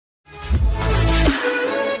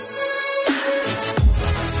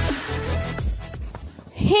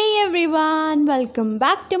everyone, welcome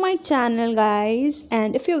back to my channel guys,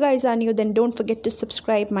 and if you guys are new then don't forget to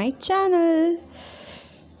subscribe my channel.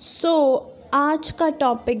 So आज का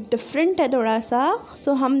topic different है थोड़ा सा.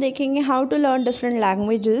 हम देखेंगे how to learn different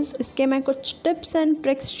languages. इसके मैं कुछ टिप्स एंड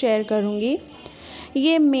ट्रिक्स शेयर करूँगी.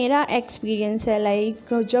 ये मेरा एक्सपीरियंस है.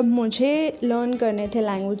 लाइक जब मुझे लर्न करने थे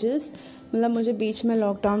लैंग्वेजेस, मतलब मुझे बीच में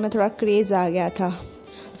लॉकडाउन में थोड़ा क्रेज़ आ गया था.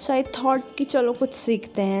 सो आई थॉट कि चलो कुछ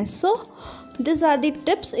सीखते हैं. सो these are the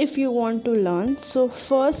tips if you want to learn. So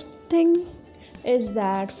first thing is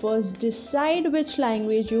that first decide which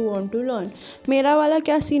language you want to learn. मेरा वाला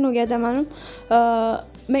क्या सीन हो गया था मालूम.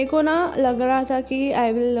 मेरे को ना लग रहा था कि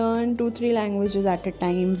I will learn 2-3 languages at a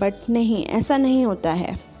time, but नहीं, ऐसा नहीं होता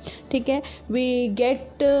है. ठीक है, वी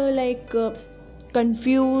गेट लाइक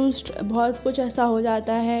कंफ्यूज्ड. बहुत कुछ ऐसा हो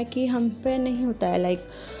जाता है कि हम पे नहीं होता है, लाइक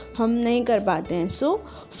हम नहीं कर पाते हैं. So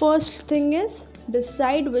first thing is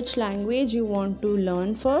decide which language you want to learn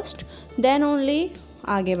first, then only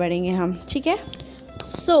आगे बढ़ेंगे हम. ठीक है.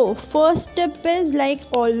 So first tip is like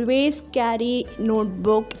always carry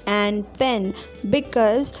notebook and pen,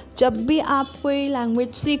 because जब भी आप कोई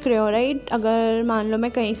लैंग्वेज सीख रहे हो, राइट, अगर मान लो मैं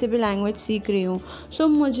कहीं से भी लैंग्वेज सीख रही हूँ, सो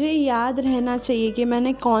मुझे याद रहना चाहिए कि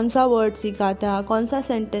मैंने कौन सा वर्ड सीखा था, कौन सा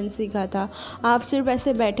सेंटेंस सीखा था. आप सिर्फ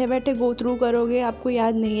ऐसे बैठे बैठे गो थ्रू करोगे, आपको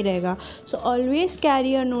याद नहीं रहेगा. So always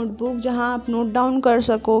carry a notebook जहाँ आप नोट डाउन कर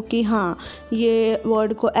सको कि हाँ ये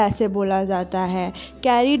वर्ड को ऐसे बोला जाता है.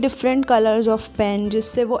 Carry different colours of pen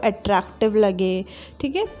जिससे वो अट्रैक्टिव लगे.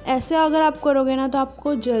 ठीक है, ऐसे अगर आप करोगे ना तो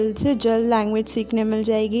आपको जल्द से जल्द लैंग्वेज सीखने मिल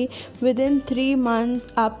जाएगी. विदिन 3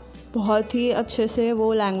 मंथ आप बहुत ही अच्छे से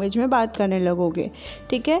वो लैंग्वेज में बात करने लगोगे.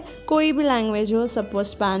 ठीक है, कोई भी लैंग्वेज हो, suppose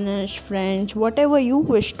Spanish, French, what ever you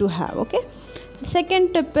wish to have. Okay. Second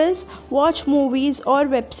tip is watch movies और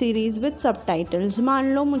वेब सीरीज़ विद सबटाइटल्स.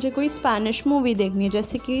 मान लो मुझे कोई स्पेनिश मूवी देखनी है,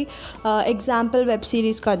 जैसे कि एग्जाम्पल वेब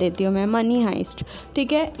सीरीज़ का देती हूँ मैं, मनी हाइस्ट.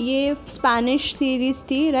 ठीक है, ये स्पेनिश सीरीज़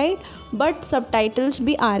थी, राइट, बट सबटाइटल्स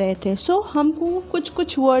भी आ रहे थे. सो हमको कुछ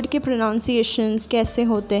कुछ वर्ड के प्रोनाउंसिएशंस कैसे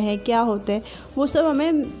होते हैं, क्या होते हैं, वो सब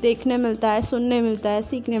हमें देखने मिलता है, सुनने मिलता है,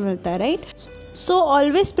 सीखने मिलता है, right. So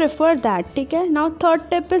always prefer that. ठीक है. Now third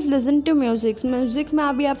tip is listen to music. Music में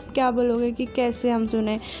अभी आप क्या बोलोगे कि कैसे हम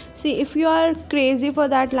सुने. सी if you are crazy for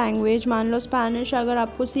that language, मान लो स्पेनिश अगर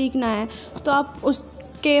आपको सीखना है, तो आप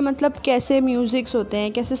उसके मतलब कैसे म्यूज़िक्स होते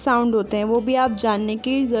हैं, कैसे साउंड होते हैं, वो भी आप जानने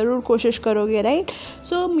की ज़रूर कोशिश करोगे, राइट.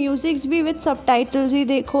 सो म्यूज़िक्स भी विद सबटाइटल्स ही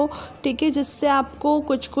देखो. ठीक है, जिससे आपको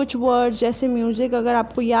कुछ कुछ वर्ड्स, जैसे म्यूज़िक अगर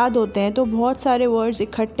आपको याद होते हैं तो बहुत सारे वर्ड्स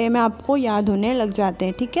इकट्ठे में आपको याद होने लग जाते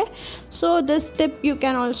हैं. ठीक है. So this tip you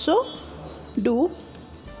can also do.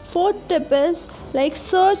 Fourth tip is like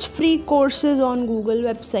search free courses on Google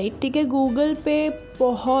website. ठीक है, गूगल पे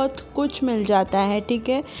बहुत कुछ मिल जाता है. ठीक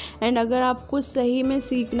है, एंड अगर आपको सही में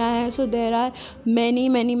सीखना है, सो देर आर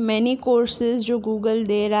मैनी कोर्सेज जो गूगल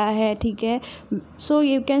दे रहा है. ठीक है, so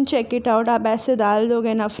you can check it out. आप ऐसे डाल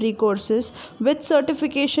दोगे ना फ्री कोर्सेज, विद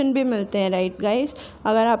सर्टिफिकेशन भी मिलते हैं, राइट गाइस.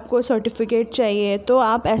 अगर आपको सर्टिफिकेट चाहिए तो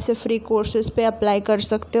आप ऐसे फ्री कोर्सेज पे अप्लाई कर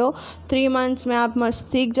सकते हो. 3 मंथ्स में आप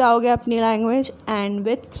मस्त सीख जाओगे अपनी language, and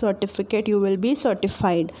with certificate you will be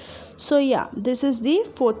certified. So yeah, this is the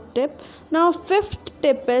 4th tip. Now 5th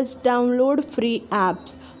tip is download free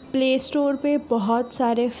apps. Play store पे बहुत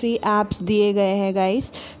सारे फ्री ऐप्स दिए गए हैं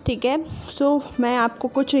गाइस. ठीक है, सो मैं आपको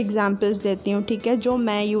कुछ एग्जांपल्स देती हूँ. ठीक है, जो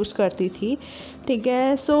मैं यूज़ करती थी. ठीक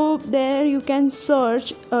है, so there you can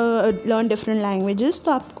search learn different languages.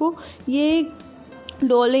 तो आपको ये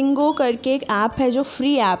डोलिंगो करके एक ऐप है जो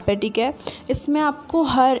फ्री ऐप है. ठीक है, इसमें आपको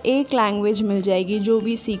हर एक लैंग्वेज मिल जाएगी जो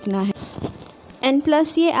भी सीखना है. एंड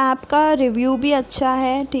प्लस ये ऐप का रिव्यू भी अच्छा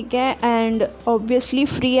है. ठीक है, एंड ऑब्वियसली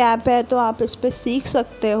फ्री ऐप है तो आप इस पर सीख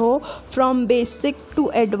सकते हो. फ्रॉम बेसिक टू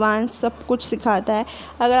एडवांस सब कुछ सिखाता है.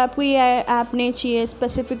 अगर आपको ये ऐप नहीं चाहिए,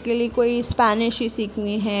 स्पेसिफिकली कोई स्पेनिश ही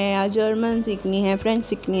सीखनी है या जर्मन सीखनी है, फ्रेंच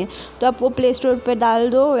सीखनी है, तो आप वो प्ले स्टोर पर डाल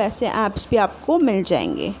दो, वैसे ऐप्स भी आपको मिल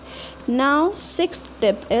जाएंगे. Now 6th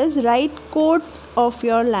tip is right coat of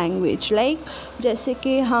your language. Like जैसे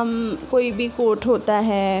कि हम कोई भी कोट होता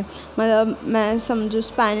है, मतलब मैं समझो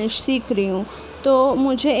स्पेनिश सीख रही हूँ, तो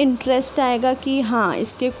मुझे इंटरेस्ट आएगा कि हाँ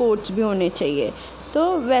इसके कोट्स भी होने चाहिए, तो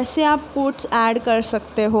वैसे आप कोट्स ऐड कर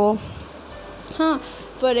सकते हो. हाँ,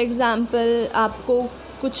 फॉर एग्ज़ाम्पल आपको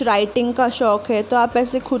कुछ राइटिंग का शौक़ है तो आप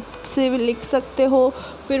ऐसे खुद से भी लिख सकते हो,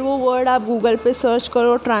 फिर वो वर्ड आप गूगल पे सर्च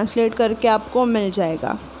करो, ट्रांसलेट करके आपको मिल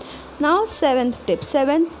जाएगा. Now seventh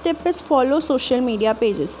tip is follow social media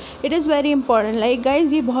pages. It is very important. Like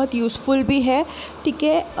guys, ये बहुत यूज़फुल भी है. ठीक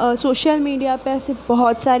है, सोशल मीडिया पे ऐसे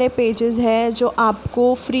बहुत सारे पेजेस हैं जो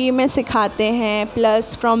आपको फ्री में सिखाते हैं.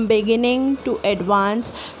 Plus from beginning to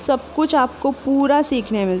advance सब कुछ आपको पूरा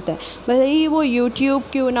सीखने मिलता है. भले ही वो यूट्यूब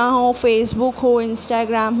क्यों ना हो, फेसबुक हो,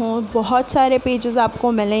 इंस्टाग्राम हो, बहुत सारे पेजेस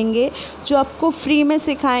आपको मिलेंगे जो आपको फ्री में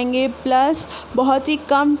सिखाएंगे. प्लस बहुत ही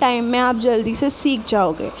कम टाइम में आप जल्दी से सीख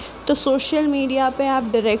जाओगे. तो सोशल मीडिया पे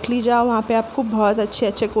आप डायरेक्टली जाओ, वहाँ पे आपको बहुत अच्छे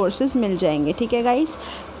अच्छे कोर्सेज़ मिल जाएंगे. ठीक है guys.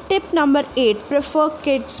 Tip number 8, prefer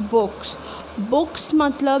kids books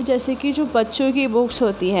मतलब जैसे कि जो बच्चों की बुक्स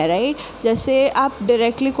होती है, राइट. जैसे आप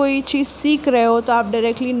डायरेक्टली कोई चीज़ सीख रहे हो तो आप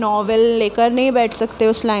डायरेक्टली नॉवेल लेकर नहीं बैठ सकते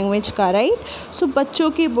उस लैंग्वेज का, राइट. सो बच्चों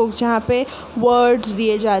की बुक जहाँ पे वर्ड्स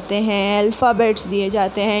दिए जाते हैं, अल्फ़ाबेट्स दिए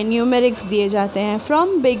जाते हैं, न्यूमेरिक्स दिए जाते हैं.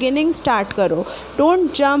 फ्रॉम बिगिनिंग स्टार्ट करो.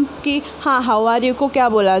 डोंट जंप कि हाँ हाउ आर यू को क्या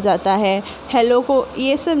बोला जाता है, हेलो को,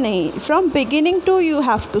 ये सब नहीं. From beginning to you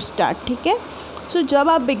have to start. ठीक है. सो जब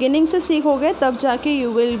आप बिगिनिंग से सीखोगे तब जाके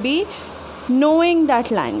you will be knowing that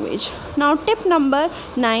language. Now tip number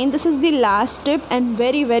 9, this is the last tip and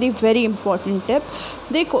very important tip.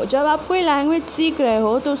 देखो, जब आप कोई लैंग्वेज सीख रहे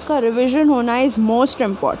हो तो उसका रिविज़न होना इज़ मोस्ट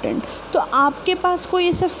इम्पॉर्टेंट. तो आपके पास कोई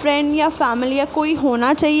ऐसा फ्रेंड या फैमिली या कोई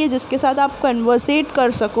होना चाहिए जिसके साथ आप कन्वर्सेट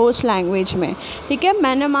कर सको उस लैंग्वेज में. ठीक है.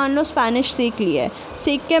 मैंने मान लो स्पेनिश सीख ली है,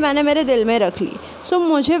 सीख के मैंने मेरे दिल में रख ली. सो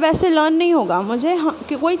मुझे वैसे लर्न नहीं होगा, मुझे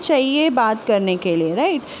कि कोई चाहिए बात करने के लिए,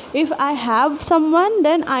 right. If I have someone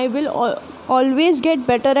then I will always get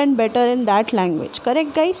better and better in that language. Correct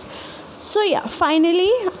guys? So yeah, finally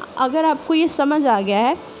अगर आपको ये समझ आ गया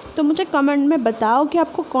है तो मुझे कमेंट में बताओ कि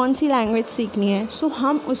आपको कौन सी लैंग्वेज सीखनी है. सो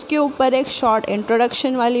हम उसके ऊपर एक शॉर्ट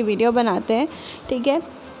इंट्रोडक्शन वाली वीडियो बनाते हैं. ठीक है.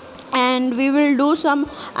 And we will do some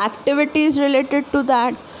activities related to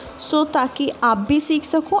that, सो ताकि आप भी सीख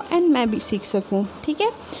सको एंड मैं भी सीख सकूं. ठीक है.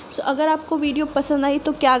 सो अगर आपको वीडियो पसंद आई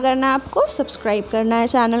तो क्या करना है, आपको सब्सक्राइब करना है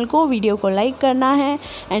चैनल को, वीडियो को लाइक करना है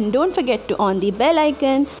and don't forget to on the bell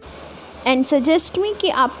icon and suggest me कि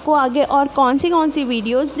आपको आगे और कौन सी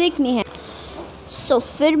वीडियोस देखनी है. सो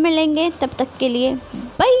फिर मिलेंगे, तब तक के लिए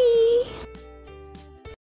बाय.